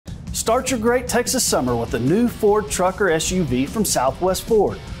Start your great Texas summer with a new Ford Trucker SUV from Southwest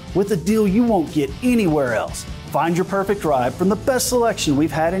Ford with a deal you won't get anywhere else. Find your perfect ride from the best selection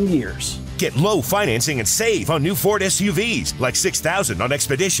we've had in years. Get low financing and save on new Ford SUVs like $6,000 on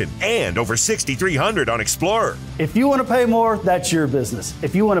Expedition and over $6,300 on Explorer. If you want to pay more, that's your business.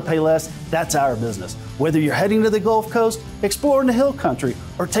 If you want to pay less, that's our business. Whether you're heading to the Gulf Coast, exploring the Hill Country,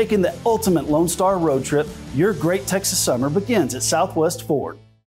 or taking the ultimate Lone Star road trip, your great Texas summer begins at Southwest Ford.